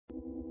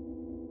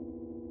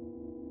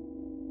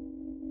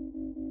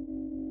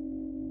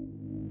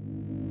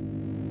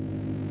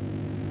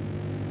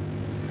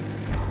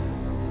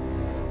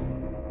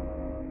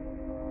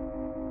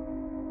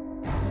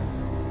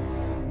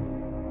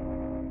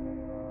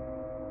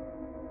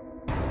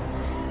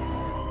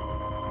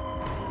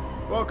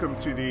Welcome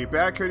to the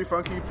Bad Cody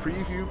Funky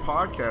Preview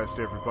Podcast,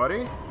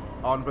 everybody.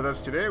 On with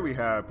us today, we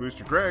have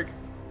Booster Greg.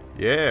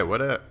 Yeah,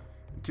 what up?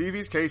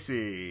 TV's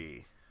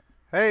Casey.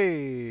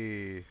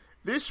 Hey!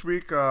 This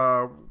week,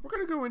 we're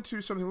going to go into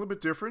something a little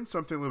bit different,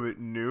 something a little bit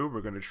new we're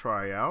going to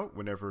try out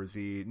whenever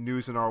the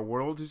news in our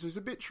world is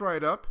a bit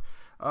dried up.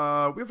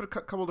 We have a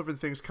couple different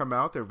things come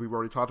out that we've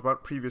already talked about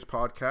in previous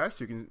podcasts.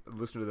 You can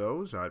listen to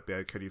those at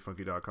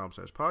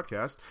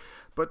badcodyfunky.com/podcast.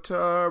 But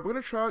we're going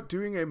to try out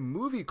doing a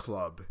movie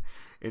club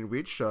in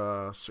which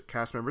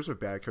cast members of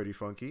Bad Cody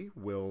Funky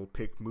will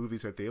pick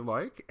movies that they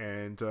like,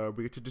 and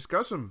we get to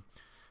discuss them.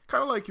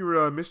 Kind of like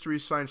your Mystery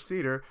Science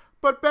Theater,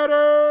 but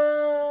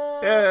better!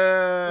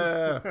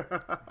 Yeah!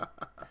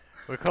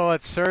 We call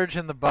it Surge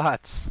and the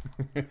Bots.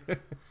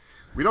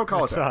 We don't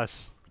call It's it that.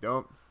 us. We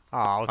don't.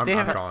 Oh, I'm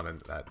damn it. calling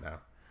it that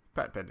now.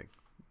 Patent pending.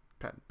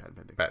 Patent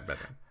pending. Better.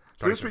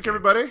 So this week,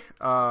 everybody,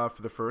 for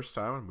the first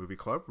time on Movie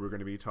Club, we're going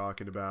to be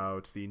talking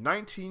about the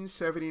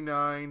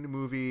 1979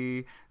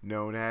 movie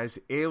known as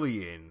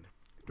Alien,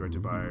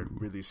 directed by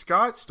Ridley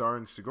Scott,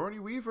 starring Sigourney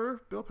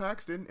Weaver, Bill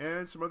Paxton,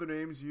 and some other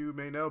names you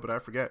may know, but I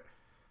forget.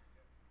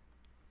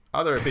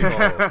 Other people.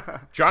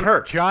 John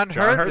Hurt. John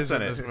Hurt is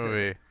in it. this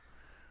movie.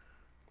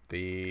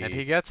 And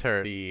he gets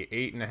hurt. The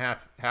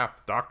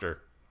 8.5 doctor.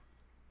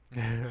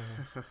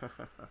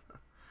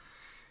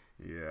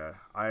 Yeah,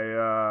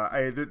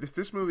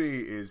 this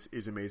movie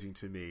is amazing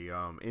to me.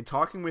 In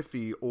talking with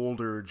the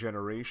older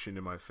generation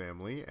in my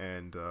family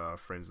and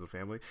friends of the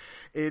family,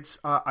 it's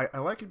I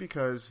like it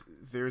because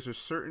there's a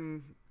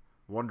certain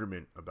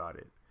wonderment about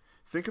it.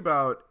 Think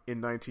about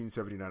in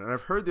 1979, and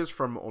I've heard this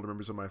from older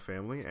members of my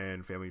family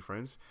and family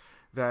friends,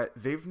 that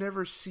they've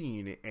never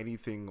seen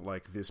anything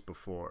like this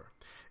before.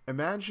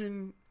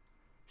 Imagine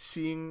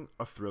seeing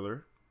a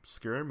thriller,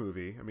 scary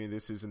movie. I mean,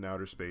 this is an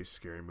outer space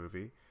scary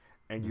movie.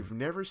 And you've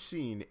never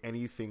seen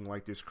anything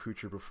like this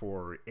creature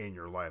before in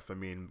your life. I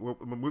mean,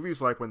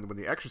 movies like when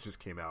The Exorcist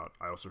came out,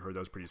 I also heard that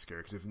was pretty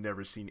scary because they've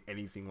never seen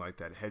anything like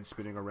that. Head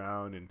spinning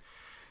around and,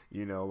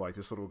 you know, like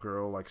this little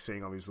girl like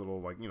saying all these little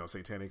like, you know,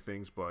 satanic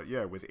things. But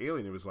yeah, with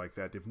Alien it was like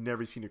that. They've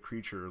never seen a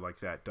creature like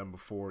that done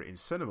before in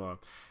cinema.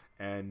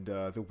 And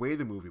the way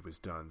the movie was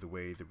done, the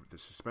way the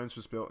suspense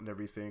was built and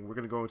everything, we're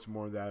going to go into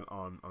more of that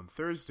on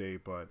Thursday,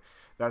 but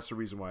that's the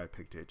reason why I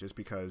picked it, just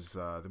because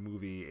the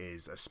movie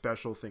is a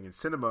special thing in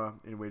cinema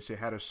in which they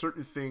had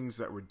certain things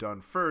that were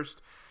done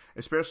first,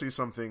 especially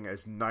something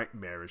as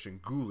nightmarish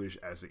and ghoulish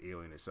as the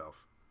alien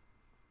itself.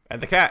 And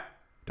the cat.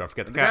 Don't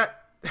forget the cat.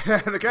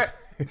 The cat.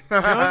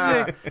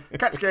 Jonesy.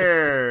 Cat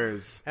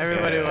scares.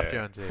 Everybody loved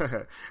Jonesy.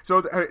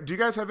 So, do you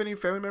guys have any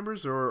family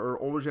members or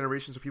older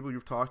generations of people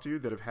you've talked to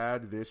that have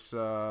had this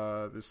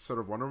sort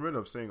of wonderment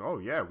of saying, "Oh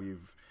yeah,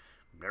 we've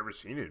never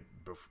seen it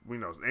before,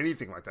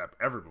 anything like that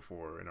ever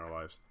before in our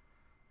lives"?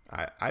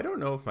 I don't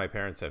know if my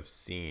parents have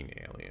seen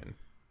Alien,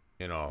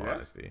 in all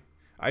honesty.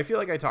 I feel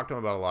like I talk to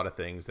them about a lot of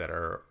things that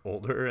are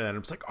older, and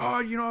I'm just like, "Oh,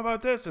 you know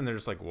about this?" And they're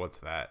just like, "What's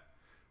that?"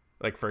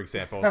 Like, for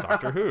example,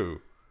 Doctor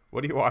Who.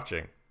 What are you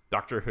watching?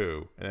 Doctor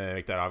Who. And they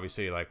make that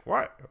obviously like,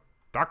 what?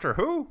 Doctor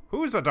Who?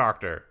 Who's the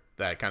doctor?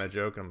 That kind of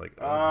joke. And I'm like,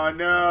 oh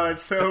no,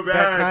 it's so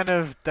bad.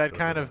 That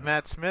kind of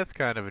Matt Smith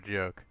kind of a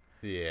joke.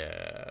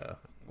 Yeah.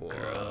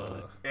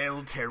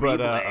 El Terrible.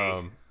 But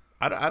I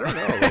don't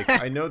know. Like,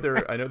 I know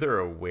they're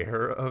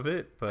aware of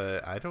it,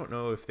 but I don't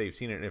know if they've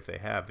seen it. And if they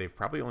have, they've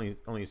probably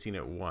only seen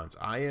it once.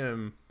 I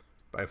am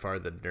by far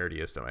the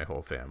nerdiest of my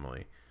whole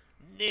family.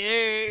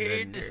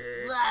 Nerd.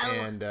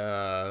 And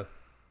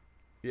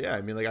yeah,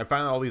 I mean, like, I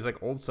find all these,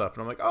 like, old stuff,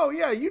 and I'm like, oh,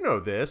 yeah, you know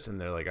this. And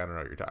they're like, I don't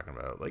know what you're talking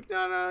about. Like,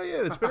 no,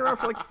 yeah, it's been around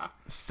for, like,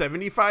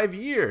 75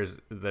 years.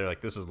 They're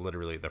like, this is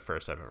literally the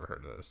first I've ever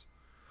heard of this.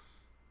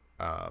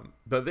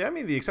 But,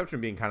 the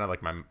exception being kind of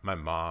like my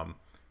mom.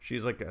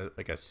 She's, like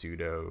a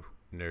pseudo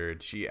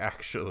nerd. She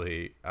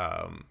actually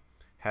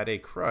had a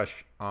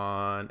crush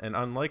on an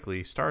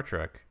unlikely Star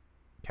Trek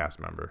cast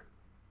member.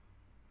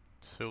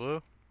 Sulu?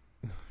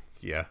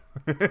 Yeah.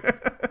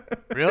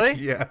 Really?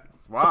 Yeah.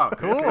 Wow,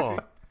 Cool. Good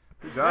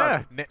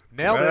job. Yeah,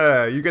 nailed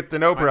it. You get the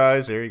no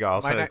prize. There you go.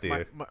 I'll send it to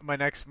you. My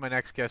next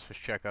guess was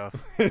Chekhov.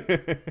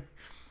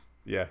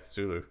 Yeah,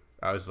 Sulu.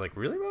 I was like,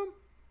 really, Mom?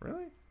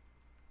 Really?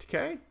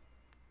 TK?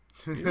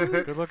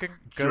 Good looking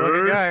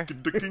guy.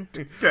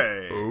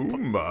 Oh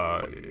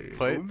my!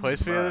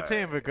 Plays for the other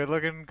team, but good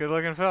looking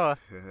fella.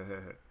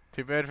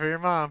 Too bad for your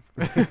mom.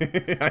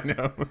 I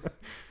know.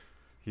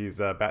 He's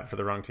batting for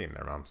the wrong team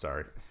there, Mom.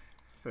 Sorry.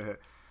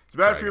 It's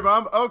bad for your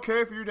mom,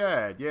 okay for your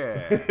dad.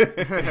 Yeah.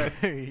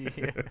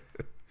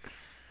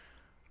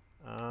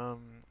 Yeah.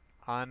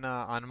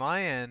 On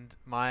my end,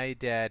 my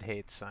dad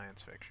hates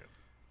science fiction.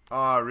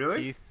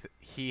 Really?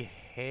 He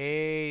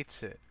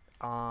hates it.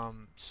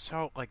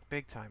 So like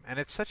big time, and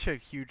it's such a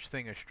huge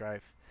thing of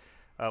strife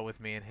with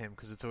me and him,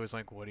 because it's always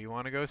like, what do you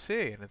want to go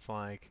see? And it's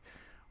like,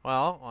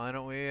 well, why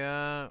don't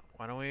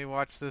we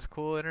watch this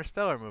cool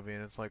Interstellar movie?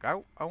 And it's like,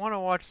 I want to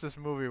watch this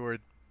movie where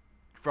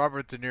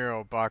Robert De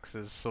Niro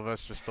boxes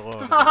Sylvester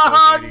Stallone.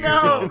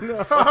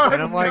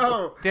 And I'm like,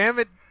 damn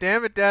it,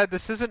 Dad,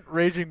 this isn't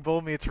Raging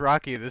Bull meets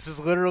Rocky. This is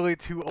literally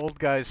two old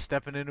guys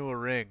stepping into a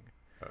ring.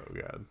 Oh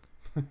god.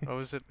 What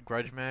was it?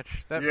 Grudge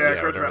Match? That Yeah,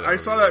 Yeah, whatever that I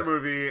saw movie that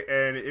was. movie,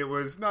 and it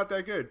was not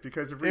that good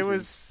because of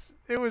reasons.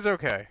 It was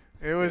okay.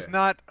 It was Yeah.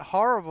 not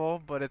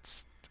horrible, but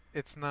it's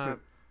not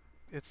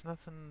it's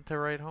nothing to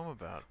write home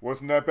about.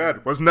 Wasn't that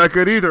bad. Wasn't that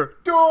good either.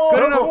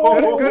 Good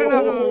enough. Good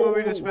enough of a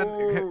movie to spend.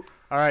 All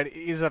right,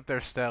 he's up there,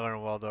 Stellar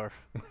and Waldorf.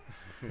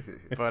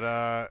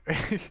 But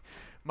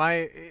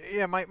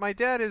my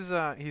dad is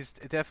he's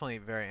definitely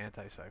very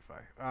anti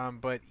sci-fi.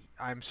 But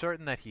I'm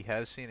certain that he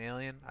has seen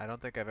Alien. I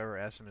don't think I've ever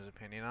asked him his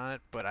opinion on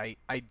it, but I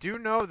do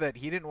know that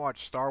he didn't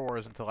watch Star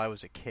Wars until I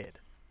was a kid.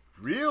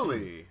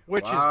 Really?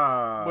 Which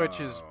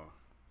is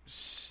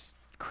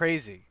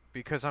crazy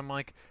because I'm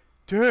like,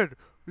 Dad,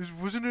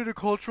 wasn't it a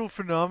cultural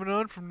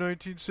phenomenon from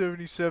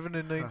 1977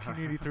 and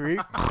 1983?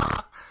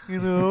 You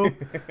know,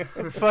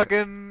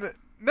 fucking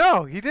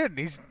no, he didn't.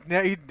 He's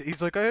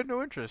like, I had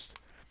no interest.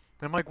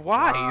 And I'm like,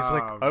 why? Wow, He's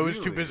like, I was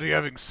too really? busy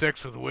having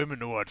sex with women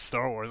to watch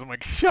Star Wars. I'm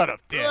like, shut up,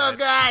 Oh Dan.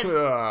 God!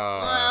 Oh.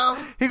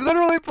 Well. He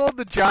literally pulled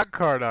the jock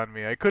card on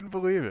me. I couldn't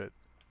believe it.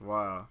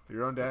 Wow,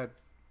 your own dad.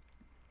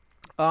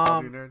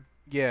 Called you a nerd.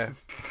 Yeah.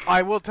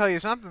 I will tell you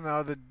something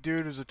though. The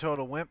dude was a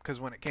total wimp because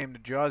when it came to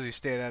Jaws, he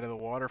stayed out of the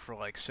water for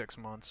like 6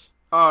 months.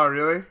 Oh,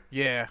 really?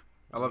 Yeah.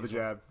 I love the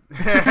jab.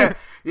 Yeah,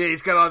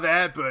 he's got all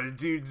that, but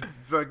dude's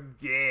fucking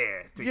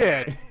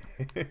Yeah.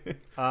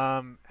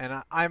 And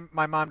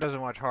my mom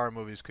doesn't watch horror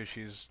movies because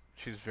she's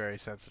very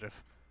sensitive.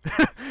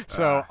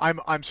 So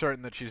I'm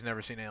certain that she's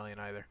never seen Alien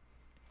either.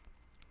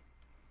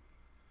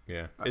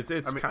 Yeah, it's I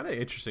mean- kind of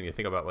interesting to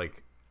think about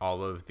like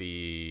all of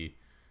the,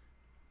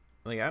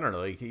 like I don't know,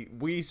 like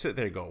we sit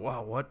there and go,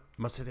 wow, what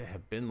must it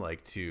have been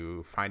like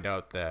to find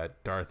out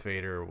that Darth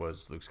Vader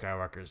was Luke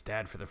Skywalker's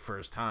dad for the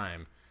first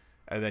time,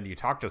 and then you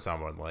talk to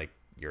someone like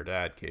your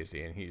dad,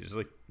 Casey, and he's just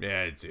like,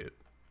 yeah, it's it.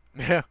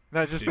 Yeah,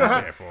 not just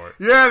Didn't care for it.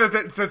 Yeah,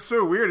 that's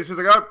so weird. It's just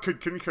like, oh,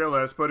 couldn't care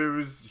less, but it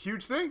was a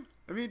huge thing.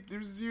 I mean, it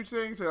was a huge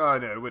thing. So, oh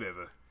no,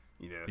 whatever.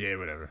 You know. Yeah,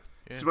 whatever.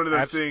 It's one of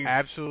those things.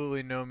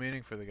 Absolutely no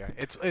meaning for the guy.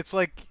 It's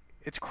like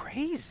it's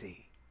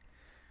crazy.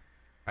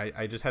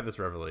 I just had this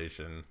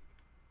revelation,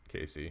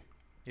 Casey.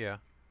 Yeah.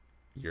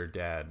 Your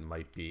dad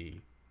might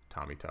be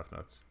Tommy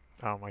Toughnuts.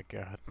 Oh my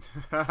god.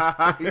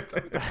 He's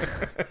talking-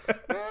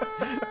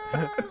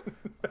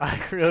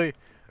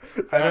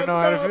 I don't know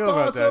how to feel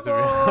about that, to be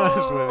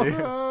honest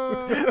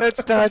with you.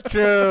 That's not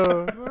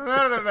true.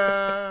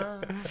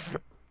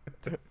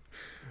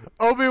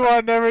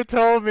 Obi-Wan never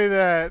told me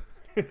that.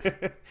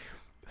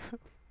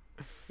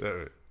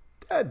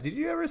 Dad, did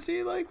you ever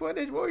see like what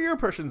were your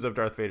impressions of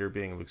Darth Vader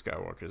being Luke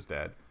Skywalker's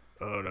dad?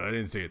 Oh no, I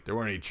didn't see it. There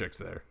weren't any chicks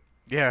there.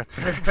 Yeah,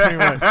 pretty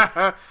much.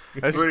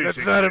 That's What do you not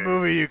think, a man?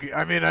 movie you can...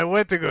 I mean, I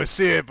went to go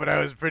see it, but I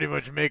was pretty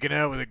much making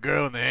out with a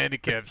girl in the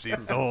handicap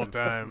seats the whole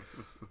time.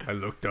 I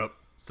looked up,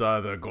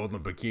 saw the golden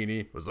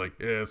bikini, was like,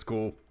 yeah, that's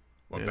cool.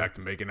 Went back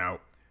to making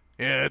out.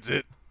 Yeah, that's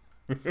it.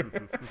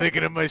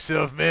 Thinking to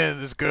myself,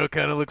 man, this girl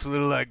kind of looks a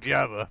little like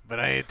Jabba, but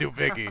I ain't too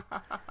picky.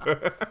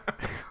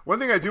 One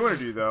thing I do want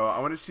to do, though, I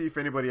want to see if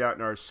anybody out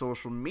in our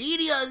social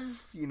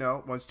medias,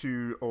 wants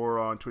to, or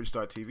on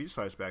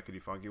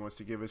twitch.tv/BackIttyFunky, wants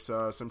to give us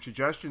some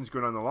suggestions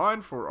going on the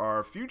line for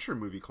our future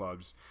movie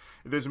clubs.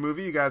 If there's a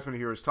movie you guys want to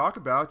hear us talk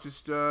about,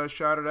 just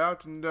shout it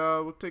out, and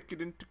we'll take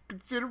it into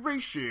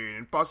consideration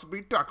and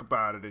possibly talk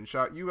about it and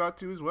shout you out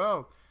too as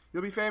well.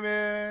 You'll be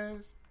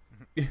famous.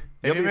 If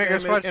you make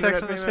us watch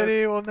Sex in the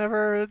City, we'll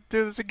never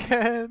do this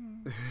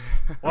again.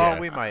 Well, Yeah.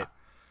 we might.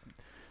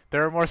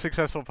 There are more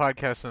successful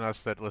podcasts than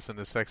us that listen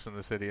to Sex in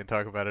the City and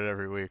talk about it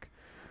every week.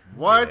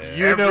 What?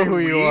 Yeah. You know Every who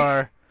you week?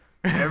 are.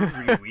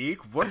 Every week?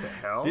 What the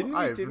hell?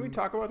 Didn't we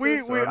talk about We-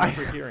 this? we- I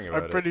remember hearing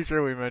about I'm pretty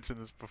sure we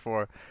mentioned this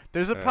before.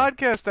 There's a Yeah.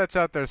 podcast that's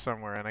out there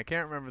somewhere, and I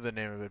can't remember the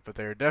name of it, but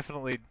they're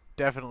definitely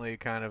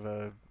kind of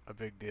a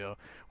big deal.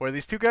 Where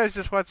these two guys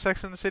just watch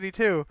Sex in the City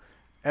 2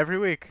 every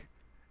week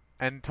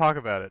and talk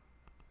about it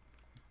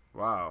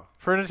Wow.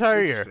 for an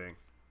entire year. Interesting.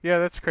 Yeah,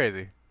 that's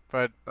crazy.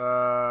 But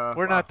we're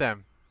Wow. not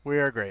them. We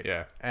are great.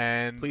 Yeah.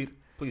 And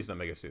Please don't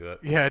make us do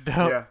that. yeah,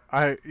 no,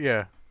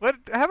 Yeah.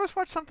 Have us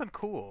watch something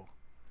cool.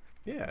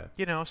 Yeah.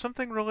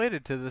 Something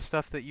related to the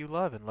stuff that you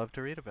love and love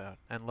to read about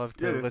and love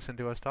to Yeah. listen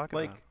to us talk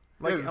Like about.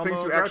 the things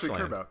Elmo you actually care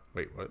Grouchland. about.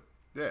 Wait, what?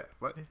 Yeah.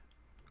 What?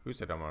 Who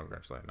said Elmo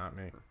Grouchland? Not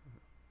me.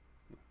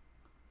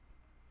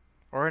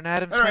 Or an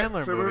Adam All right,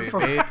 Sandler so we're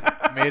movie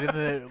made in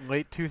the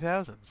late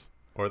 2000s.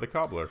 Or the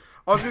Cobbler.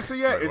 I was gonna say,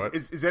 yeah. Wait, what?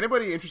 Is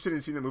anybody interested in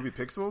seeing the movie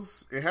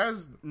Pixels? It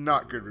has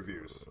not good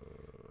reviews.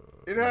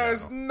 It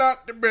has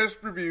not the best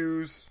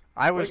reviews.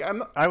 I was Like, I'm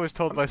not- I was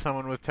told by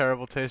someone with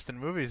terrible taste in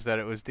movies that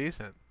it was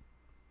decent.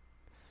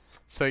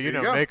 So There you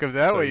go. make of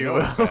that So what you you know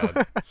will. it's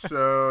bad.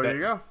 So there you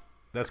go.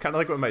 That's kind of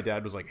like when my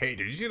dad was like, "Hey,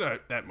 did you see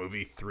that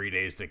movie 3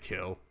 Days to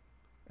Kill?"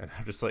 And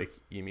I'm just like,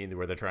 "You mean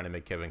where they're trying to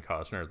make Kevin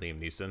Costner or Liam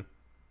Neeson?"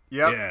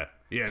 Yep.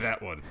 Yeah,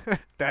 that one.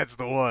 That's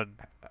the one.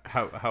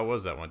 How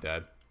was that one,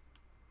 Dad?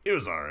 It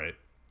was all right.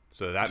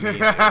 So that means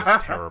it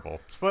was terrible.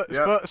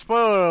 Yep.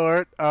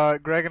 Spoiler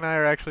alert: Greg and I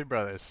are actually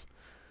brothers.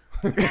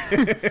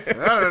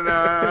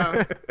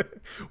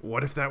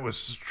 What if that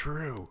was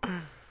true?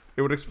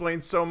 It would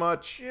explain so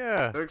much.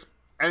 Yeah.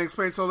 and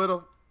explain so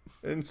little.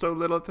 And so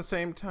little at the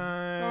same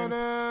time.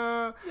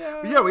 Yeah.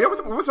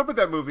 What's up with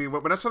that movie?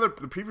 When I saw the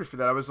preview for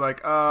that, I was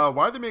like, why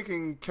are they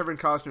making Kevin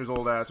Costner's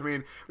old ass? I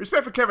mean,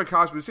 respect for Kevin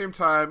Costner, but at the same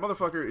time,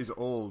 motherfucker is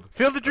old.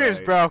 Field of Dreams,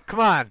 right? bro. Come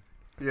on.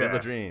 Yeah. Field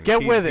of Dreams.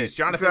 Get with it. He's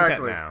Jonathan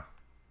Exactly. Kent now.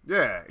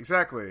 Yeah,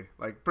 exactly.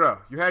 Like, bro,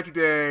 you had your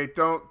day.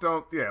 Don't.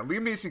 Yeah,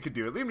 Liam Neeson could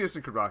do it. Liam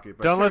Neeson could rock it.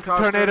 But Don't Kevin let the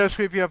Costner, tornado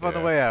sweep you up on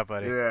the way out,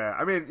 buddy. Yeah,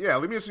 I mean, yeah,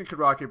 Liam Neeson could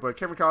rock it, but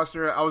Kevin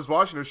Costner, I was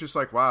watching, it was just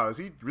like, wow, is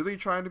he really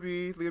trying to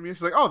be Liam Neeson?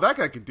 He's like, oh, that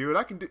guy can do it.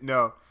 I can do.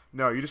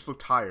 No, you just look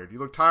tired. You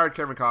look tired,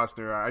 Kevin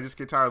Costner. I just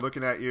get tired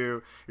looking at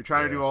you. You're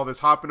trying to do all this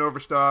hopping over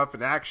stuff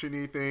and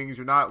action-y things.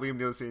 You're not Liam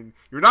Neeson.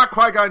 You're not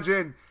Qui-Gon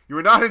Jinn. You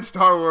were not in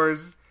Star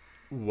Wars.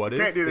 What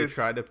Can't if do they this.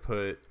 tried to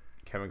put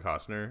Kevin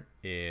Costner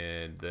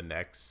in the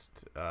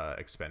next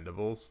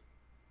Expendables,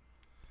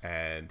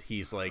 and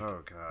he's like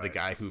the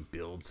guy who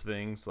builds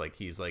things, like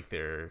he's like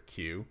their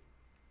Q,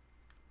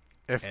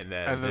 and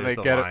then they there's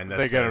a get line that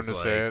they get him says,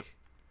 to say it.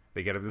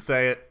 They get him to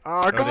say it.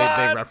 Oh, Or come they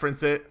on!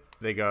 reference it.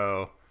 They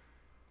go,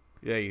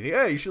 yeah,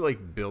 you should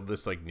like build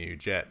this like new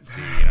jet.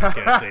 You know,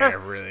 get us there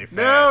really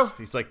fast.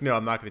 No. He's like, no,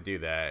 I'm not going to do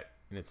that.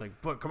 And it's like,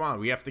 but come on,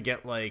 we have to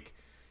get like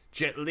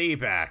Jet Li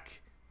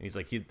back. And he's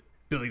like,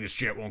 building this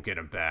jet won't get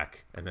him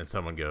back. And then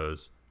someone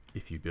goes,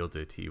 if you build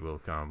it, he will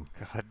come.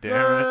 God damn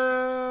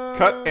it.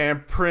 Cut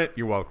and print.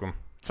 You're welcome.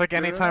 It's like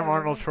anytime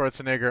Arnold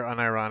Schwarzenegger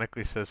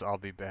unironically says, I'll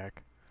be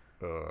back.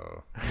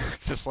 Uh,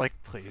 It's just like,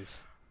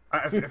 please.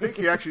 I think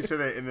he actually said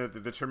that in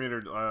the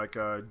Terminator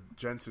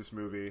Genesis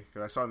movie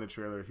that I saw in the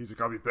trailer. He's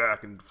like, I'll be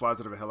back, and flies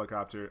out of a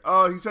helicopter.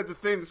 Oh, he said the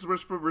thing. This is where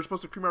we're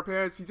supposed to cream our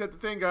pants. He said the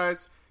thing,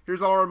 guys.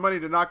 Here's all our money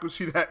to not go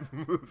see that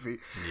movie.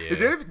 Yeah.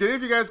 Did any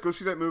of you guys go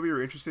see that movie or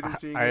are interested in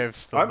seeing I it? have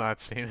still not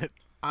seen it.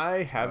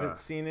 I haven't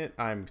seen it.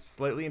 I'm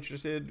slightly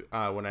interested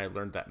when I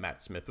learned that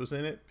Matt Smith was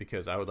in it,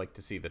 because I would like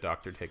to see the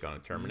Doctor take on a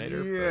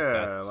Terminator.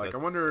 Yeah, but I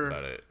wonder.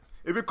 about it.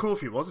 It'd be cool if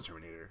he was a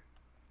Terminator.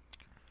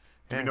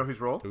 Do we know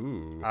his role? Do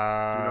Ooh. we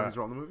know his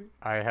role in the movie?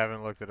 I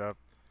haven't looked it up.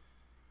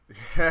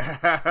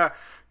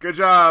 Good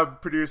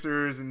job,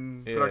 producers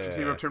and production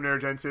team Yeah. of Terminator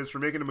Genesis, for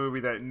making a movie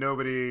that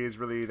nobody is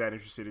really that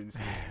interested in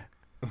seeing.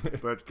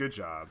 But good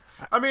job.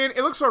 I mean,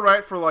 it looks all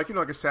right for like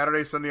a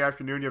Saturday, Sunday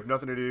afternoon. You have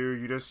nothing to do.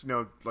 You just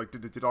like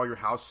did all your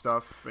house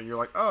stuff, and you're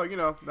like, oh,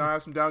 now I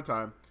have some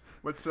downtime.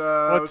 What's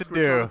on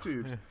the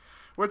tubes?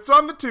 What's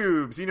on the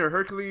tubes?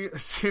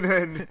 Hercules, Cena,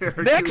 and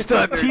Hercules. Next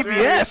on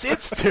TBS,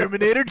 it's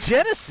Terminator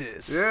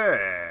Genesis.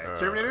 Yeah,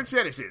 Terminator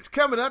Genesis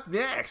coming up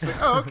next.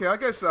 Like, oh, okay. I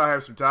guess I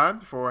have some time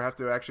before I have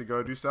to actually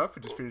go do stuff.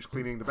 I just finished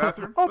cleaning the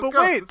bathroom. Oh, Let's but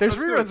go. wait, there's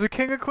Let's do reruns it. of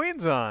King of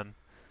Queens on.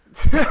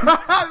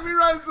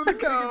 Reruns of the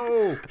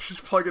No.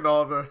 Just plugging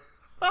all the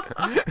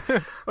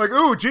like,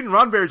 ooh, Gene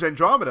Roddenberry's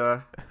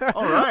Andromeda.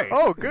 All right.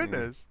 Oh,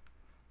 goodness.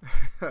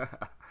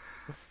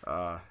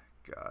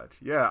 God,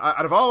 yeah.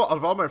 Out of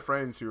all my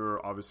friends who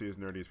are obviously as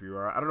nerdy as we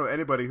are, I don't know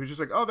anybody who's just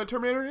like, oh, that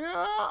Terminator. Yeah,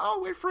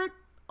 I'll wait for it.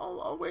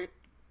 I'll wait.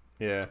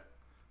 Yeah.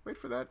 Wait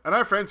for that. And I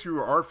have friends who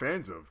are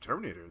fans of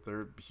Terminator.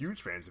 They're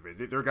huge fans of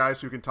it. They're guys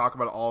who can talk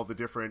about all the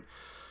different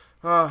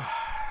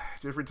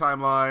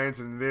timelines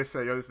and this,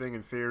 that, the other thing,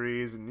 and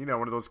theories. And,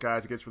 one of those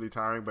guys that gets really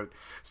tiring, but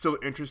still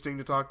interesting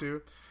to talk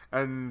to.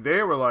 And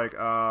they were like,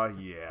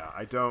 yeah,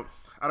 I don't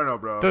know,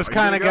 bro. Those Are you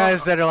kind of gonna go?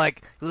 guys that are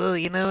like, well,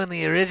 in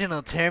the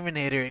original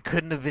Terminator, it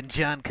couldn't have been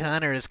John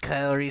Connor as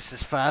Kyle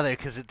Reese's father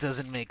because it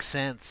doesn't make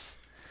sense.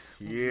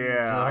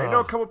 Yeah, I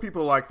know a couple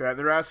people like that.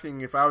 They're asking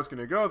if I was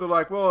going to go. They're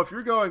like, well, if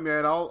you're going,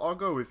 man, I'll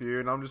go with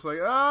you. And I'm just like,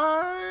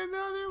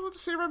 no, we'll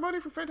just save our money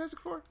for Fantastic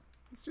Four.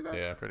 Let's do that.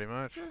 Yeah. Pretty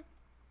much. Yeah.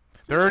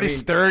 They're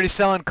already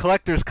selling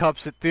collector's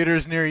cups at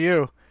theaters near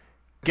you.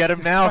 Get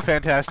them now,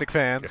 Fantastic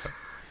fans.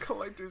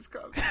 Collector's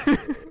Cup.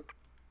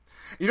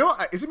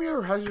 Is it me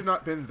or has there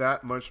not been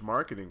that much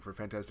marketing for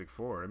Fantastic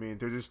Four? I mean,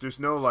 there's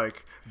no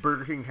like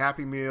Burger King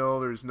Happy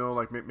Meal. There's no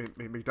like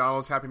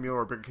McDonald's Happy Meal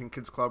or Burger King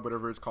Kids Club,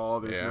 whatever it's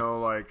called. There's no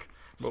like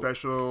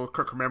special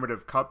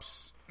commemorative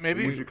cups.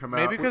 Maybe usually come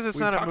out. because it's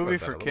not a movie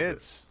for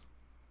kids.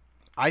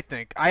 I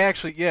think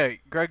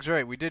Greg's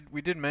right. We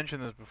did mention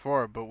this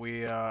before, but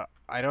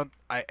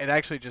it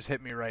actually just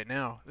hit me right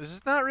now. This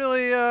is not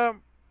really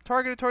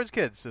targeted towards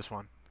kids. This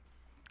one,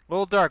 a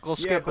little dark, a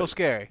little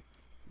scary.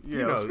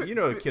 Yeah,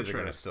 the kids are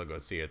gonna still go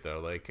see it though.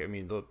 Like, I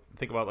mean,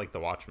 think about like The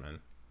Watchmen.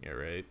 Yeah,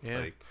 right. Yeah.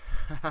 Like,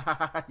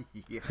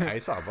 yeah. I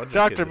saw a bunch of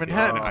Dr. kids at the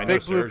Manhattan's I know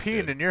big blue Serge peen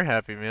did. in your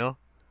Happy Meal.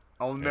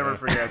 I'll never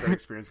forget that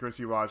experience. Go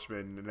see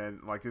Watchmen, and then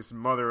like this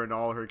mother and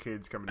all her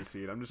kids coming to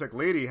see it. I'm just like,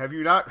 lady, have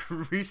you not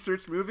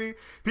researched the movie?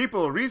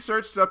 People,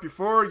 research stuff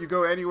before you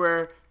go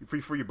anywhere,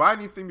 before you buy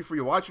anything, before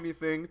you watch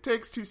anything. It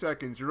takes 2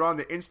 seconds. You're on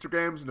the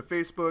Instagrams and the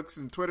Facebooks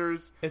and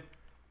Twitters.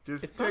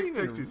 It's not even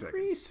takes 2 seconds.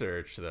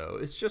 research though.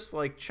 It's just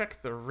like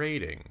check the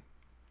rating.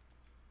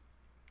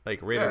 Like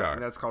rated R.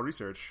 And that's called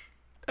research.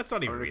 That's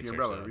not even Underneath the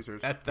research. umbrella, Though.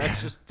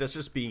 research. That's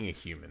just being a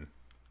human.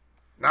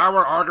 Now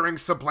we're arguing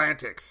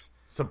Sublantics.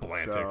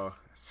 Sublantics.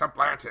 So,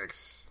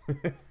 Sublantics.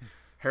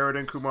 Harold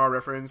and Kumar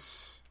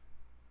reference.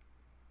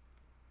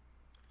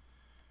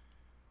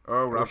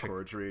 Oh, Rob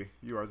Corddry,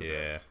 you are the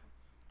best.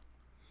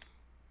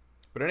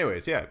 But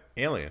anyways, yeah,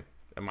 Alien.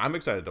 I'm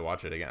excited to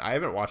watch it again. I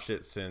haven't watched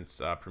it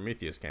since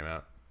Prometheus came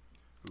out.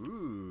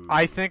 Ooh.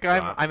 I think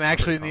I'm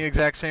actually in the pumped.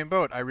 exact same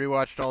boat. I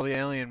rewatched all the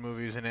Alien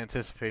movies in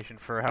anticipation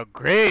for how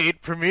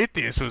great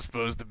Prometheus was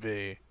supposed to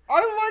be.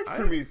 I liked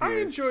Prometheus. I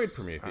enjoyed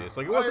Prometheus.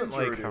 Like, it wasn't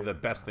like enjoyed it. the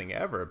best thing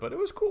ever, but it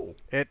was cool.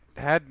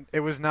 It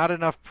was not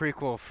enough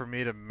prequel for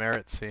me to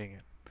merit seeing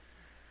it.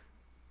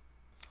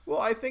 Well,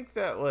 I think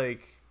that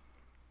like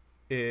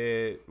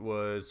it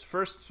was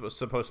supposed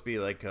to be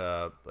like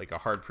a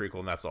hard prequel,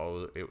 and that's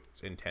all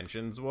its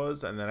intentions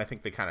was. And then I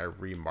think they kind of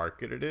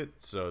remarketed it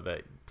so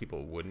that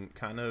people wouldn't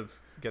kind of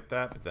get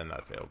that, but then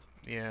that failed.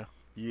 Yeah.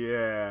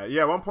 Yeah.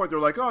 At one point they're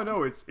like, "Oh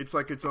no, it's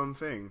like its own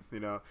thing," you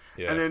know.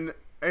 Yeah. And then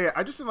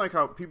I just didn't like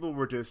how people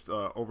were just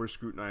over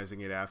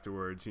scrutinizing it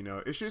afterwards. You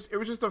know, it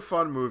was just a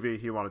fun movie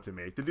he wanted to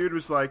make. The dude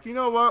was like, you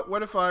know what?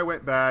 What if I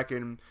went back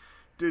and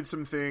did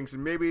some things,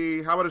 and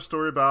maybe how about a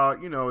story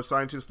about, you know, a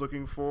scientist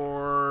looking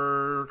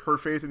for her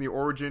faith in the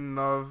origin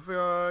of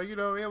you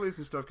know, aliens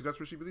and stuff, because that's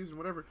what she believes in,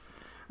 whatever.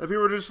 And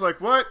people were just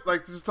like, what?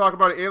 Like, this is talk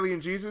about alien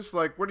Jesus?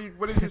 Like, what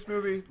is this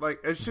movie? Like,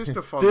 it's just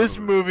a fun This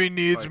movie. movie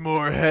needs Like-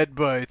 more head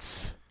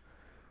bites.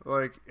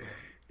 Like,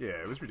 yeah,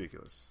 it was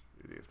ridiculous.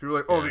 People were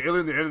like, oh, the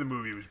alien at the end of the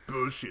movie was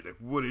bullshit. Like,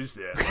 what is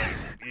that?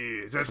 Like,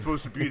 is that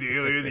supposed to be the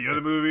alien in the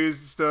other movies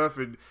and stuff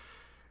and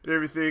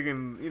everything?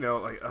 And, you know,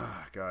 like,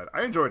 oh, God.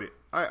 I enjoyed it.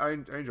 I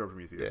enjoyed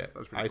Prometheus. Yeah, That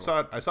was pretty I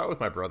cool. saw it with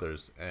my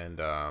brothers, and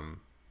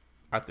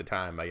at the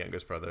time, my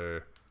youngest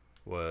brother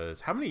was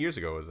how many years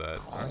ago was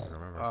that? I don't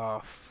remember.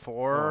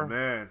 4 Oh,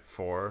 man.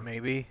 4,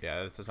 maybe.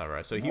 Yeah, that's not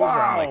right. So he Wow, was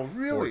around like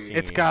really? 14,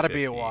 It's got to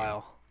be a 15.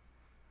 while.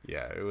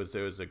 Yeah, it was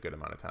a good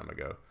amount of time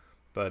ago,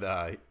 but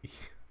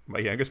my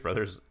youngest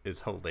brother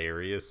is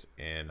hilarious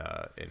in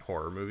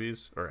horror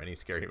movies or any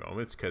scary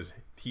moments because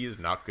he is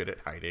not good at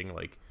hiding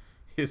like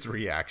his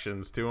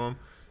reactions to them.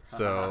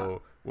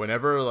 So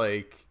whenever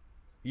like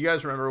you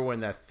guys remember when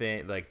the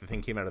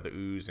thing came out of the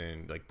ooze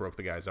and like broke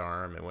the guy's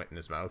arm and went in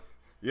his mouth.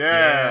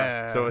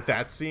 Yeah. So with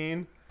that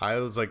scene, I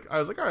was like,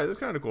 all right, that's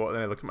kind of cool. And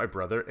then I looked at my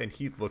brother, and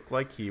he looked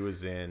like he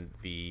was in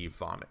the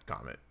Vomit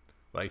Comet.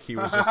 Like he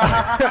was just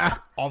like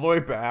all the way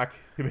back,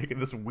 making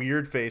this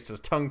weird face, his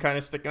tongue kind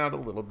of sticking out a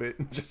little bit,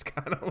 and just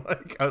kind of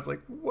like, I was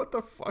like, what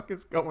the fuck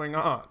is going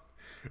on?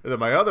 And then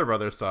my other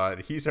brother saw it,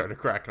 and he started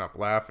cracking up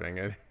laughing,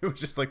 and it was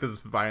just like this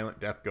violent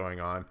death going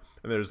on,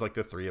 and there's like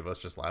the three of us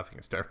just laughing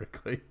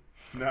hysterically.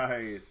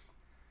 Nice.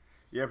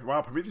 Yeah,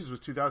 wow, Prometheus was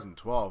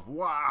 2012.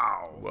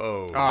 Wow.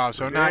 Whoa. Oh,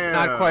 so not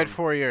Damn. quite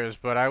 4 years,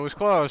 but I was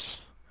close.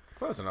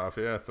 Close enough,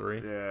 yeah,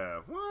 3.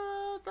 Yeah.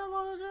 What? That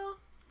long ago?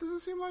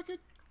 Doesn't seem like it.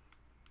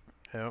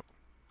 Yep.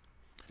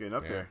 Getting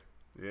up Yeah. there.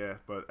 Yeah,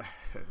 but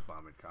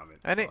Vomit Comet.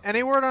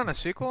 Any word on a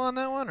sequel on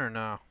that one or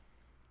no?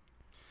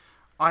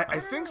 I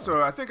think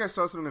so. I think I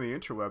saw something on the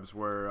interwebs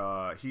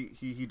where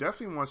he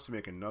definitely wants to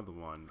make another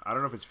one. I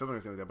don't know if it's filming or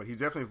anything like that, but he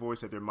definitely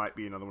voiced that there might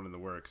be another one in the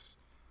works.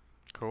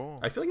 Cool.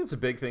 I feel like it's a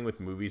big thing with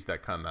movies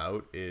that come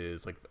out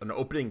is like an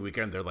opening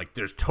weekend. They're like,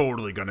 there's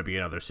totally going to be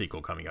another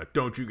sequel coming out.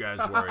 Don't you guys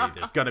worry.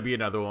 There's going to be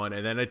another one.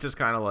 And then it just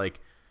kind of like,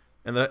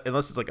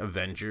 unless it's like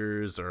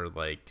Avengers or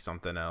like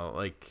something else,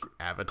 like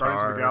Avatar.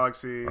 Guardians of the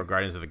Galaxy. Or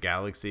Guardians of the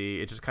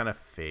Galaxy. It just kind of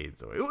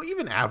fades away. Well,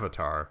 even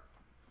Avatar.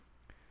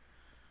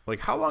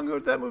 Like, how long ago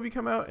did that movie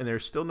come out and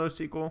there's still no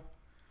sequel?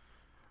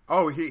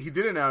 Oh, he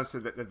did announce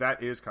that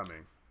is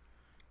coming.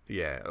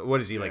 Yeah.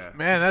 What is he Yeah. like?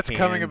 Man, that's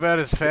coming hand- about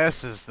as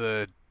fast as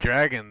the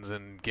dragons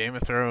in Game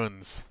of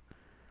Thrones.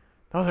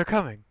 Oh, they're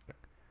coming.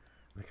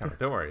 They're coming.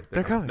 Don't worry.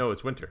 They're coming. No,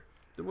 it's winter.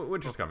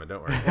 Winter's coming.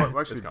 Don't worry. Well, It's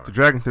actually, coming.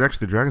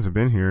 the dragons have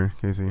been here,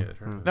 Casey. Yeah,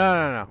 that's right.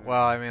 No.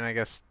 Well, I mean, I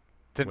guess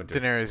Winter.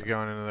 Daenerys is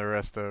going into the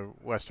rest of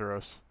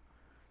Westeros.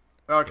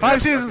 Okay,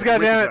 5 seasons, okay,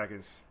 goddammit.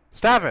 Dragons.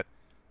 Stop it.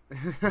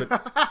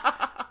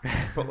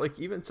 But like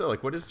even so,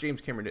 like what does James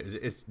Cameron do?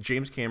 Is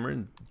James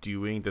Cameron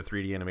doing the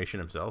 3D animation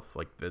himself?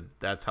 Like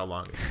that's how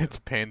long It's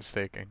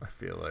painstaking. I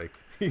feel like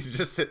he's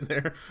just sitting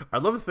there.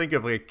 I'd love to think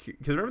of like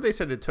because remember they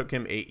said it took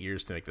him 8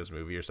 years to make this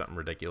movie or something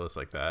ridiculous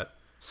like that.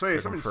 Say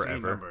Took some him insane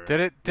forever. number. Did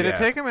it Yeah.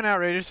 take him an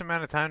outrageous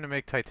amount of time to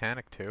make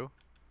Titanic 2?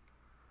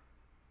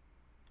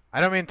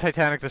 I don't mean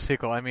Titanic the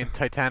sequel. I mean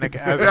Titanic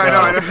as Yeah,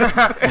 well. I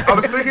know. I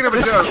was thinking of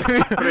a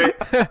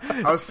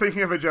joke. I was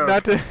thinking of a joke.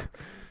 not to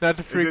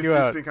It freak just you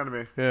out. didn't come to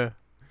me. Yeah.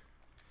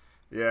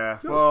 Yeah.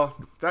 Well,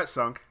 that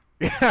sunk.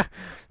 Yeah.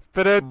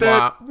 But at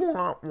that,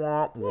 Wah,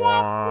 wah, wah,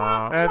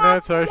 wah. and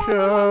that's our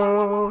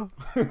show.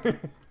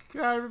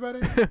 Yeah, everybody.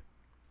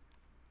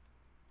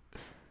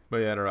 But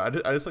yeah, I don't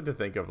know. I just like to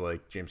think of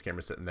like James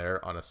Cameron sitting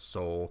there on a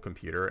Soul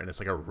computer, and it's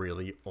like a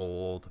really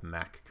old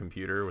Mac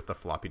computer with the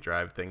floppy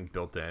drive thing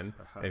built in,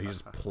 and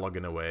he's just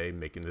plugging away,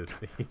 making the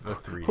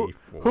 3D.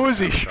 Who is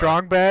he? Avatar.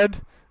 Strong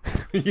Bad?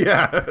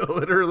 Yeah,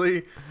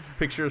 literally.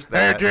 Pictures Hey,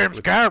 that. James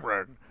with-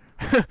 Cameron.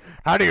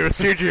 How do you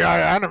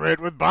CGI animate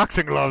with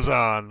boxing gloves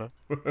on?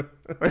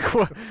 Like,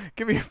 what?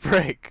 Give me a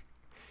break.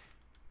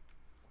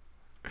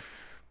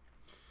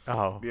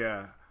 Oh.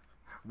 Yeah.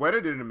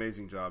 Weta did an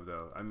amazing job,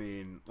 though. I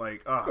mean,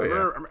 like, I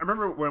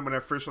remember when I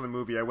first saw the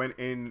movie, I went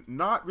in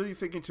not really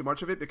thinking too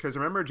much of it because I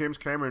remember James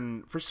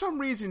Cameron, for some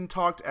reason,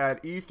 talked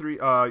at E3,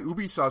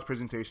 Ubisoft's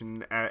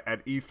presentation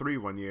at E3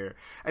 one year,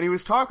 and he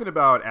was talking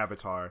about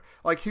Avatar.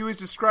 Like, he was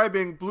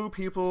describing blue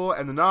people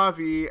and the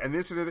Na'vi and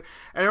this and that,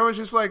 and I was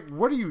just like,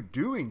 what are you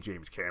doing,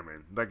 James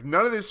Cameron? Like,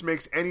 none of this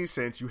makes any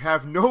sense. You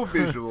have no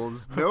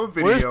visuals, no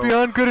video. Where's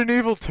Beyond Good and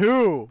Evil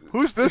 2?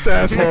 Who's this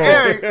asshole?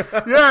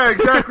 yeah,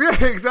 exactly.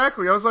 Yeah,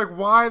 exactly. I was like,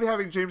 why are they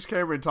having James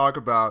Cameron talk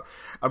about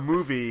a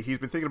movie he's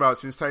been thinking about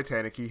since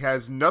Titanic? He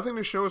has nothing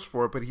to show us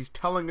for it, but he's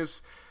telling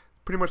us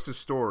pretty much the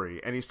story,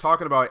 and he's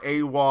talking about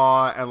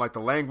AWA and like the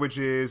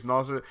languages and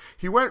also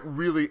he went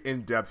really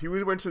in depth. He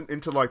really went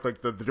into like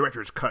the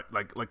director's cut,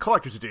 like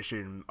collector's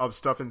edition of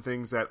stuff and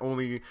things that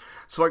only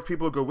select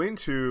people go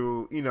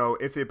into, you know,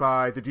 if they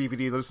buy the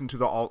DVD, listen to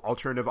the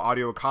alternative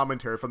audio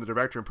commentary from the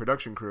director and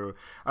production crew.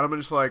 And I'm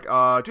just like,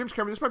 James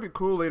Cameron, this might be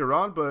cool later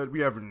on, but we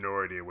have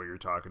no idea what you're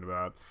talking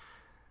about.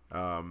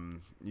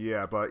 And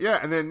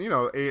then, you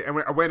know,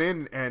 I went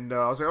in and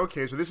I was like,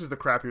 okay, so this is the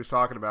crap he was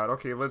talking about.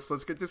 Okay, let's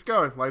get this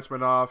going. Lights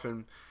went off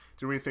and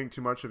didn't really think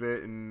too much of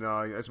it. And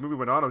as the movie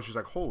went on, I was just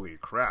like, holy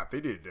crap,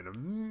 they did an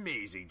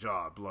amazing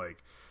job.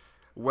 Like,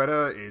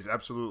 Weta is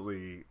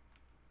absolutely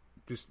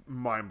just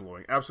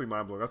mind-blowing. Absolutely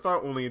mind-blowing. I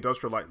thought only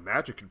Industrial Light and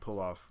Magic could pull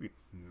off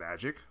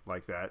magic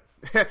like that.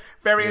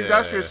 Very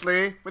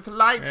industriously with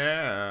lights.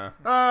 Yeah.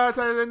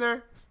 Tie it in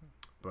there.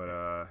 But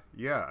I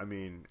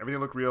mean, everything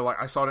looked real. Like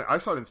I saw it.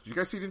 Did you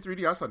guys see it in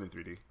 3D? I saw it in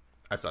 3D.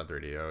 I saw it in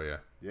 3D. Oh yeah.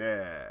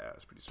 Yeah,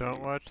 it's pretty sweet.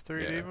 Don't watch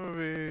 3D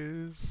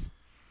movies.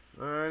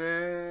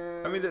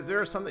 I mean, there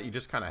are some that you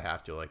just kind of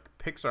have to, like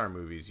Pixar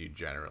movies. You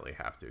generally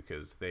have to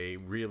because they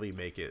really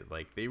make it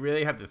like they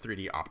really have the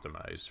 3D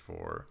optimized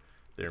for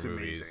their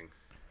movies. Amazing.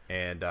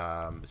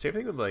 And same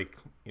thing with like,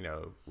 you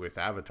know, with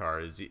Avatar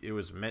is it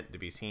was meant to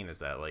be seen as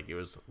that, like it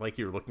was like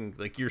you're looking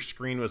like your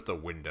screen was the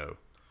window.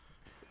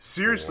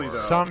 Seriously, though.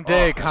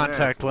 Someday,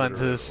 contact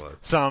lenses.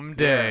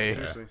 Someday. Yeah,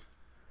 seriously.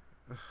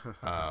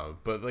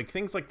 But like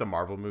things like the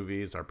Marvel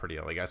movies are pretty.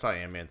 Like I saw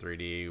Ant-Man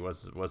 3D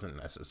wasn't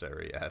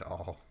necessary at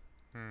all.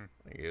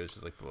 Like, it was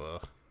just like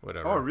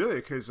whatever. Oh, really?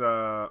 Because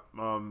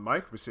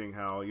Mike was saying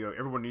how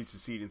everyone needs to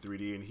see it in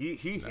 3D, and he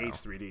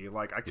hates 3D.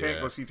 Like I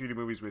can't go see 3D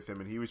movies with him,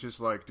 and he was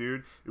just like,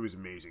 dude, it was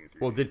amazing in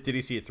 3D. Well, did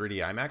he see it 3D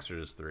IMAX or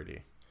just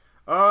 3D?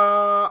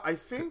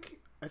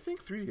 I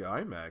think 3D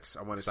IMAX.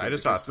 I want to say. I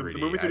just saw 3D. The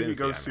movie theater he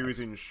goes to is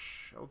in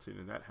Shelton,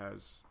 and that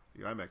has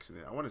the IMAX in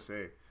it. I want to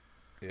say.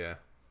 Yeah,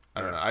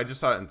 I don't know. I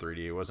just saw it in 3D.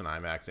 It wasn't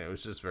IMAX, and it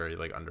was just very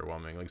like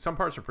underwhelming. Like some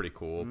parts are pretty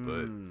cool,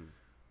 but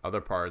other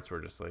parts were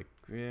just like,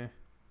 I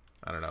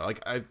don't know.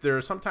 Like there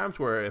are some times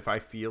where if I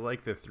feel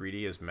like the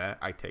 3D is met,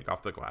 I take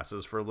off the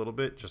glasses for a little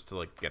bit just to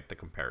like get the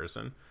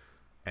comparison.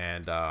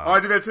 And I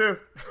do that too.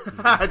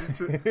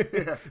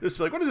 Just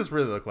like, what does this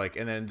really look like?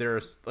 And then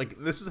there's like,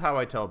 this is how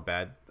I tell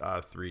bad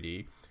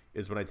 3D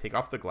is when I take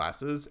off the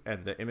glasses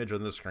and the image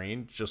on the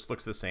screen just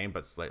looks the same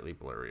but slightly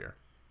blurrier.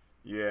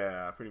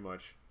 Yeah, pretty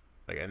much.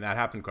 Like, and that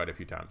happened quite a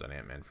few times on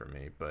Ant-Man for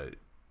me. But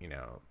you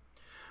know,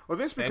 well,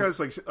 that's because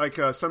like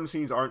some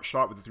scenes aren't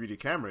shot with a 3D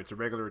camera; it's a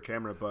regular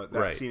camera, but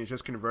that scene is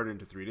just converted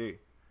into 3D.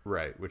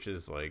 Right, which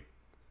is like,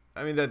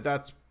 I mean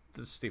that's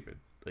stupid.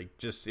 Like,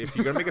 just if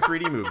you're gonna make a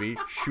 3D movie,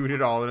 shoot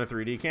it all in a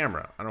 3D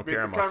camera. I don't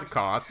care how much it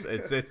costs.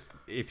 It's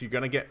if you're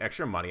gonna get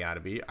extra money out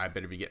of me, I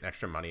better be getting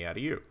extra money out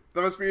of you.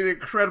 That must be an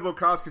incredible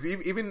cost because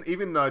even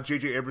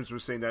J.J. Abrams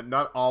was saying that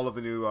not all of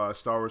the new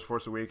Star Wars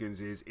Force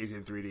Awakens is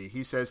in 3D.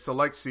 He says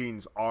select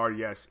scenes are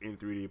in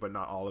 3D, but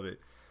not all of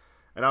it.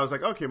 And I was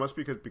like, okay, must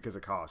be because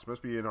of cost.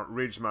 Must be an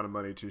outrageous amount of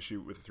money to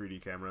shoot with a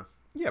 3D camera.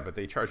 Yeah, but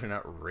they charge an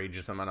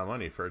outrageous amount of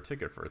money for a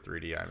ticket for a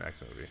 3D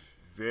IMAX movie.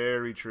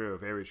 Very true,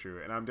 very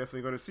true. And I'm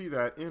definitely going to see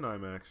that in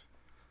IMAX.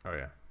 Oh,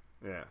 yeah.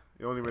 Yeah,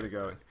 the only way to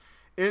go.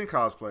 In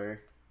cosplay,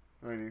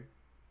 aren't you?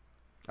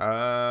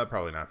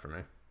 Probably not for me.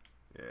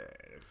 Yeah,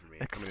 for me.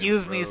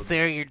 Excuse me,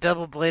 sir, your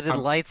double-bladed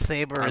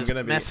lightsaber is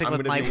messing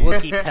with my be,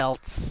 Wookiee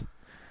pelts.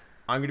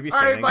 I'm going to be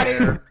standing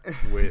there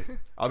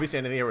I'll be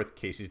standing there with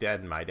Casey's dad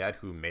and my dad,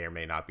 who may or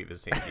may not be the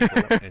same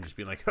people, and just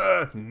being like,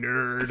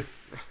 nerd.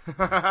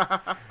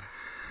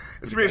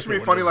 It's going to be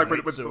funny, like,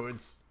 with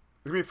swords.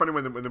 It's going to be funny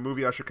when the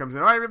movie usher comes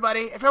in. All right,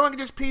 everybody, if everyone can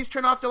just please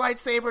turn off the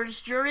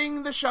lightsabers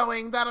during the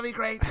showing, that'll be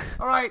great.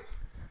 All right.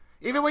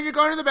 Even when you're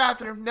going to the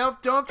bathroom. Nope,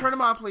 don't turn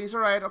them on, please.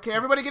 All right. Okay,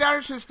 everybody get out of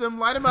your system.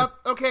 Light them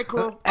up. Okay,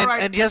 cool. All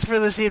right. And just for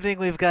this evening,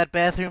 we've got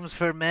bathrooms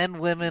for men,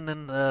 women,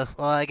 and, well,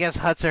 I guess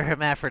huts are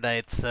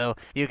hermaphrodites, so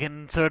you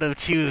can sort of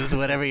choose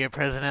whatever your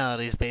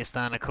personality is based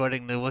on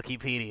according to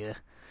Wikipedia.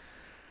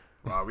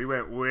 Wow, we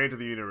went way into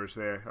the universe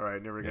there. All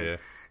right, never again. Yeah.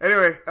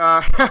 Anyway,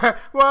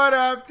 what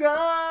I've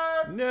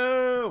done.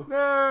 No.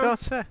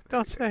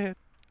 Don't say it.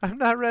 I'm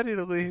not ready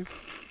to leave.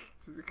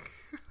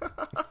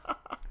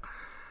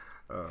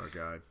 Oh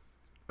God,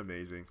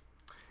 amazing!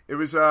 It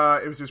was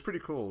just pretty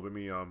cool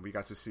when we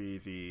got to see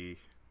the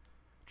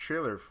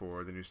trailer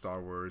for the new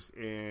Star Wars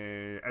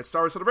at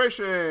Star Wars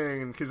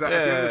Celebration, because at the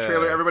end of the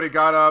trailer, everybody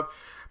got up.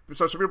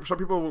 some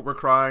people were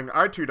crying.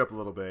 I teared up a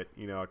little bit,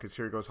 because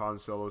here goes Han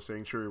Solo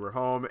saying "Chewie, we're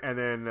home," and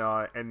then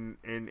and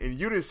in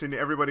unison,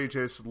 everybody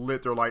just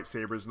lit their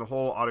lightsabers, and the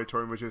whole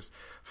auditorium was just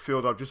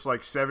filled up, just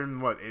like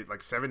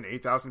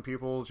 8,000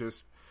 people,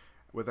 just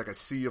with like a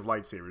sea of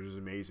lightsabers. It was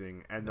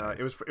amazing, and nice.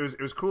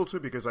 it was cool too,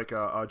 because like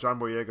John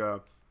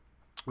Boyega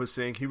was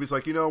saying, he was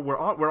like,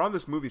 we're on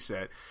this movie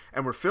set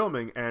and we're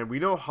filming, and we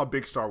know how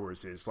big Star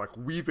Wars is. Like,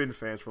 we've been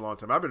fans for a long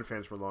time. I've been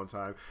fans for a long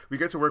time. We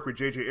get to work with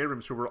J.J.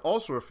 Abrams, who we're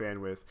also a fan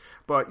with.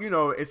 But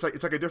it's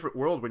like a different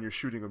world when you're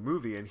shooting a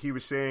movie. And he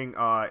was saying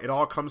it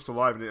all comes to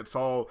life and it's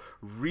all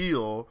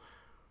real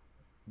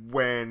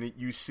when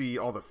you see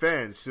all the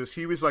fans. So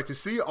he was like, to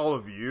see all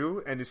of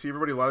you and to see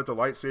everybody light up the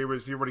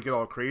lightsabers, see everybody get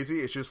all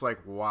crazy. It's just like,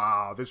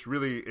 wow,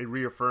 it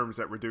reaffirms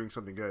that we're doing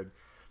something good.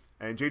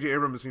 And J.J.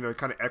 Abrams,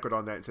 kind of echoed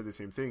on that and said the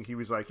same thing. He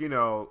was like, and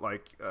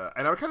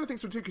I kind of think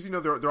so too, because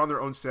they're on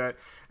their own set,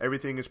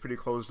 everything is pretty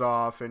closed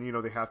off, and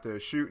they have to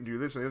shoot and do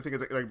this. And the other thing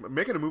is, like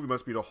making a movie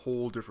must be a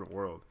whole different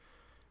world,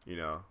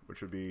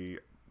 which would be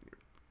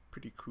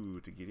pretty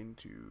cool to get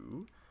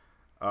into.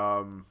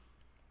 But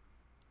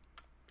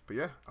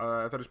yeah,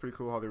 I thought it was pretty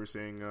cool how they were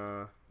saying,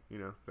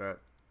 that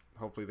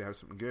hopefully they have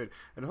something good,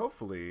 and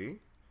hopefully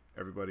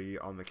everybody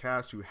on the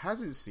cast who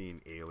hasn't seen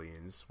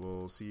Aliens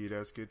will see it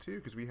as good too,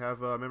 because we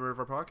have a member of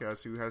our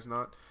podcast who has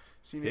not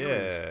seen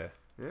Aliens.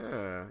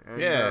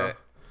 And,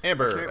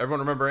 Amber. Everyone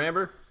remember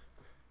Amber?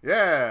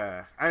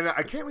 Yeah, and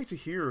I can't wait to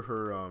hear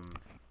her,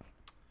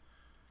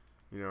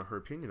 her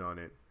opinion on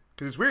it.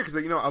 Because it's weird, because I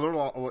learn a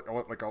lot,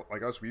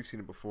 like us, we've seen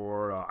it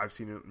before. I've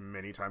seen it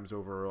many times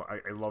over. I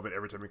love it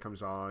every time it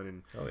comes on,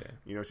 and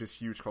it's this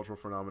huge cultural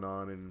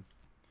phenomenon, and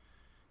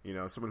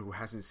someone who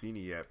hasn't seen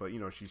it yet, but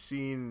she's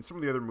seen some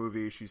of the other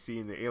movies. She's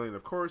seen the Alien,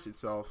 of course,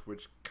 itself,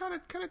 which kind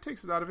of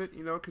takes it out of it,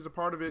 because a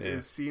part of it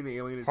is seeing the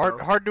Alien itself.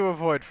 Hard to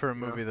avoid for a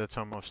movie that's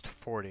almost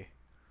 40.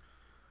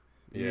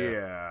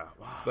 Yeah.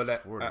 Wow,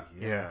 but 40,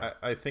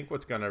 I think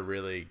what's gonna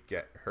really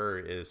get her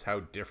is how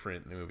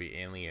different the movie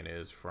Alien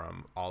is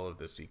from all of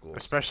the sequels,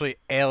 especially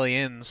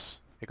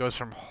Aliens. It goes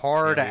from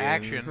horror to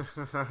action.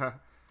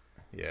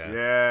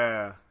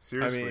 Yeah.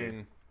 Seriously. I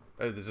mean,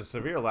 there's a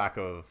severe lack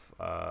of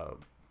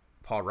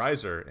Paul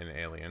Reiser in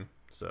Alien,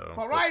 so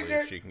Paul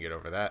Reiser, she can get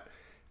over that.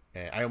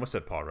 And I almost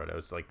said Paul Rudd. I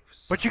was like,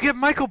 but you get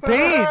Michael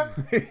Biehn.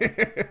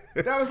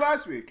 That was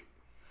last week.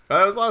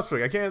 That was last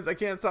week. I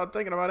can't stop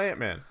thinking about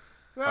Ant-Man.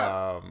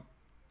 Yeah.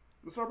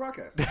 That's our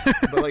podcast.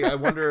 But like, I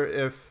wonder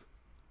if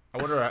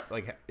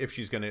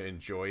she's gonna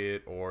enjoy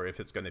it, or if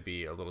it's gonna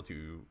be a little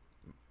too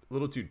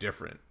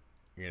different,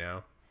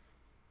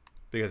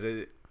 because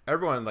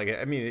everyone, like,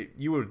 I mean,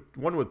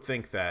 one would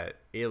think that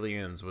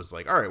Aliens was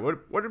like, all right,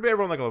 what did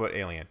everyone like about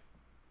Alien?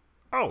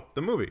 Oh,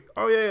 the movie.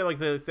 Oh yeah, like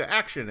the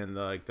action and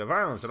the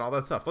violence and all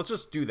that stuff. Let's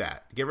just do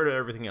that. Get rid of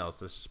everything else,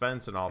 the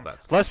suspense and all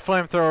that stuff. Less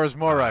flamethrowers,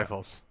 more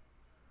rifles.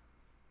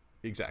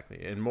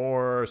 Exactly, and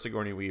more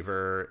Sigourney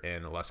Weaver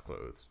and less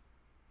clothes.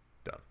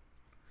 Done.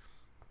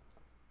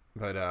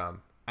 But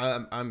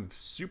I'm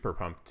super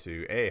pumped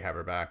to have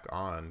her back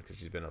on, because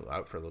she's been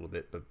out for a little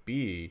bit, but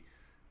B,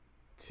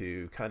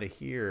 to kind of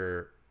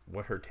hear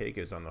what her take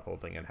is on the whole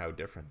thing and how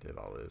different it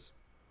all is.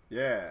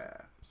 Yeah.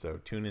 So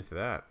tune into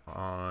that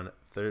on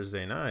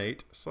Thursday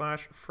night /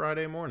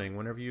 Friday morning,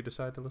 whenever you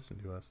decide to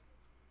listen to us.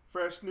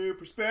 Fresh new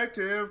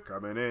perspective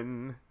coming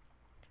in.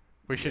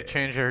 We should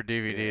change our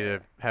DVD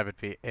to have it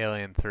be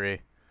Alien 3.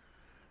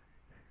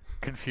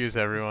 Confuse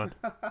everyone.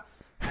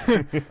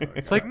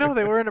 It's like, no,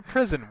 they were in a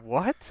prison.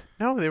 What?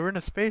 No, they were in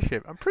a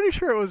spaceship. I'm pretty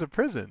sure it was a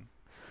prison.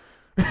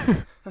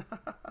 Oh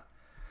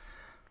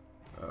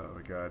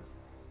my god.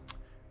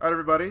 Alright,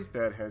 everybody,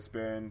 that has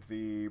been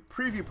the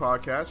preview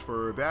podcast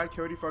for Bad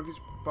Cody Funky's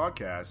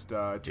podcast.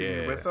 Tune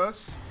in with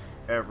us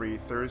every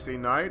Thursday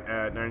night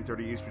at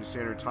 9:30 Eastern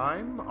Standard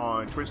Time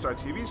on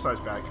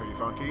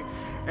twitch.tv/BadCodyFunky.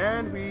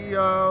 And we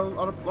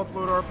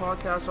upload our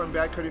podcast on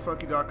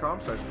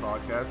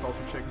badcodyfunky.com/podcast.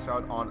 Also check us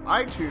out on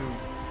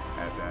iTunes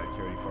at Bad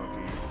Cody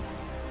Funky.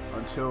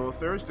 Until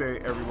Thursday,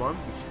 everyone,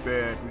 this has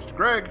been Booster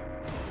Greg.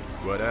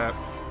 What up?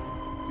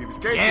 Steve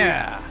Casey.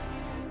 Yeah!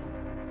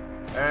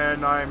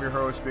 And I am your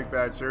host, Big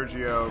Bad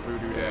Sergio,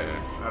 Voodoo Daddy.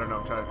 I don't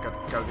know, I'm trying to think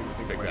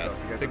Big of myself.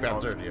 Bad. You guys Big have Bad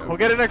called- Sergio. We'll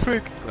get it next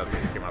week. That's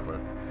what we came up with.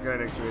 Get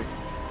it next week.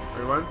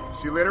 Everyone,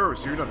 see you later, or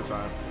see you another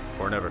time.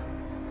 Or never.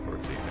 Or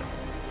see you never.